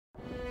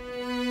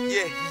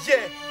Yeah.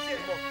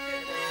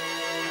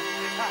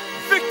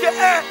 Viktor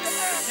AX,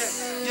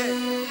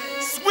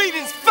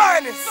 Sweden's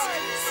finest.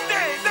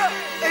 Stand up,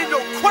 ain't no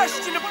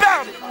question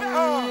about it.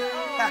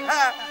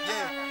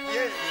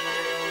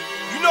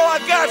 You know I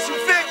got you,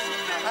 Vic.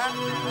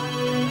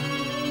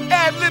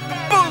 Adlib the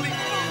bully.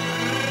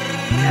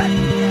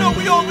 You know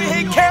we over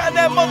here counting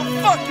that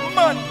motherfucking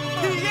money.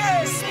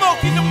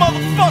 Smoking the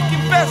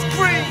motherfucking best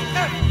green.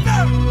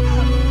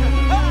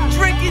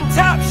 Drinking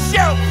top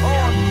shelf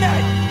all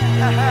night.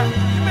 You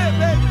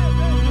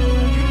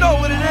know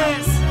what it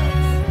is.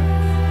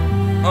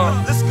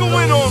 Let's go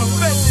in on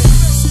them.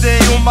 Stay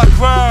on my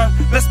grind,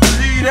 let's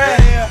believe that.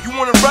 You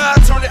wanna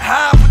ride, turn it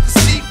high with the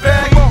seat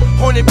back.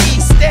 On the beat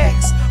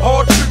stacks,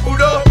 all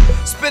tripled up.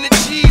 Spend a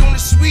G on the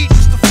sweet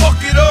just to fuck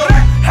it up.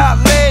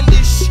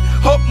 Outlandish,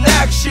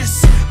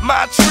 obnoxious.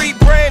 My tree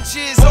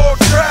branches, all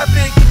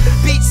traffic.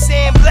 Beach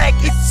sand black,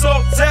 it's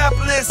all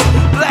tapless.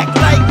 Black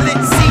light lit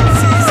seats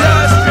is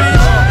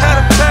ostrich.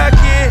 How to pack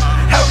it,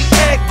 how we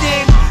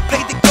acting.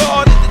 Played the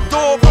guard at the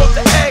door, brought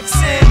the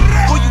accent.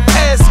 Who you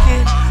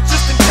asking?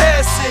 Just in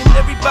passing.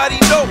 Everybody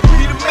know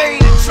we the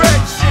main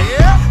attraction.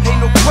 Ain't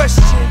no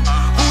question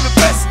who the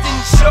best in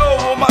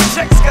show. All my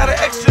checks got an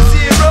extra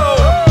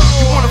zero.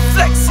 You wanna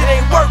flex, it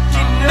ain't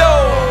working,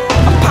 no.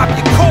 I pop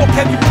your cork,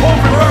 have you pouring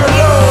her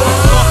low.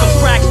 Welcome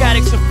crack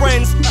addicts and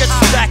friends. Guess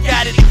we're back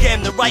at it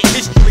again. The right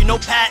history, no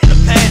pad in a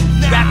pen.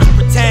 Rappers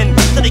pretend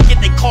till they get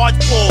their cards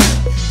pulled.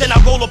 Then I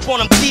roll up on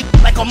them deep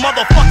like a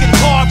motherfucking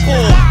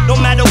carpool. No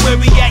matter where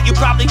we at, you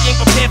probably ain't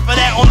prepared for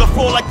that. On the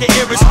floor like the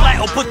ear is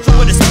flat, or put you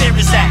where the spear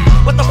is at.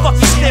 What the fuck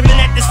you staring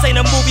at? This ain't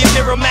a movie,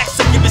 Miramax.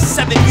 So give it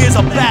 7 years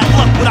of bad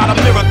luck without a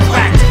mirror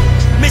cracked.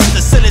 Mr.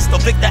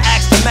 Sinister, Viktor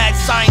AX, the mad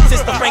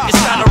scientist, the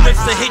Frankenstein of riffs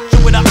to hit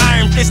you with an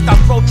iron fist. I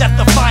throw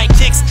death-defying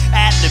kicks,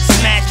 Adlib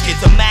smash kids,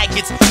 the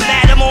maggots.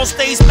 Mad I'm on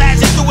stage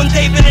spazzing, doing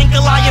David and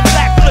Goliath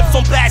backflips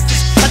on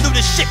bastards. I do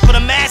this shit for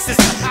the masses.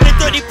 And the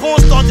dirty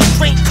porn stars to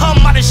drink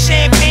cum out of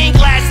champagne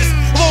glasses.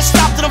 I won't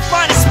stop till I'm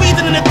finding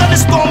Sweden in the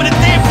thunderstorm and the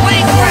damn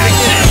plane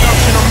crashes.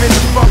 I'm in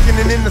the fucking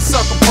and in the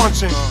sucker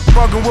punching.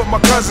 Bugging with my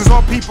cousins,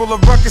 all people are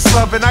ruckus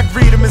loving. I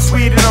greet them in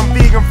Sweden, I'm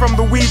vegan from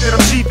the weed that I'm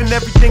cheaping.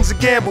 Everything's a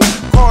gamble.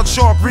 Called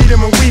sharp, read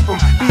them and weep them.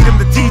 Beat them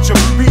to teach them,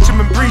 reach them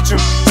and breach them.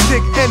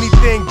 Stick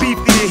anything, beef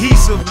the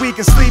adhesive. We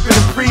can sleep in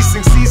the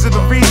precincts. These are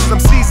the reasons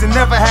I'm seasoned,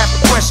 never have to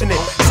question it.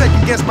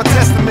 Second guess my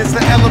testaments,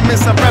 the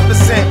elements I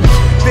represent.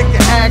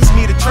 Viktor AX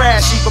me the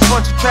trash, heap a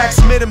bunch of tracks,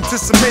 submit them to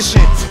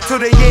submission. Till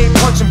they ain't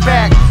punching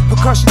back.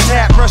 Percussion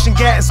tap, Russian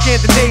gat in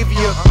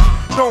Scandinavia.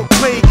 Don't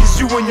play, cause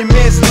you and your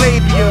man's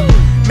labia.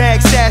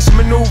 Mag stash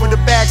maneuver, the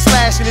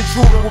backslash and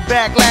intruder with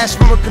backlash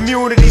from a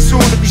community. Soon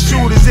to be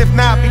shooters, if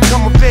not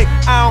become a Vic.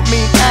 I don't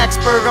mean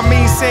Axberg, I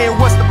mean saying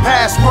what's the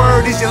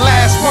password is your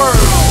last word.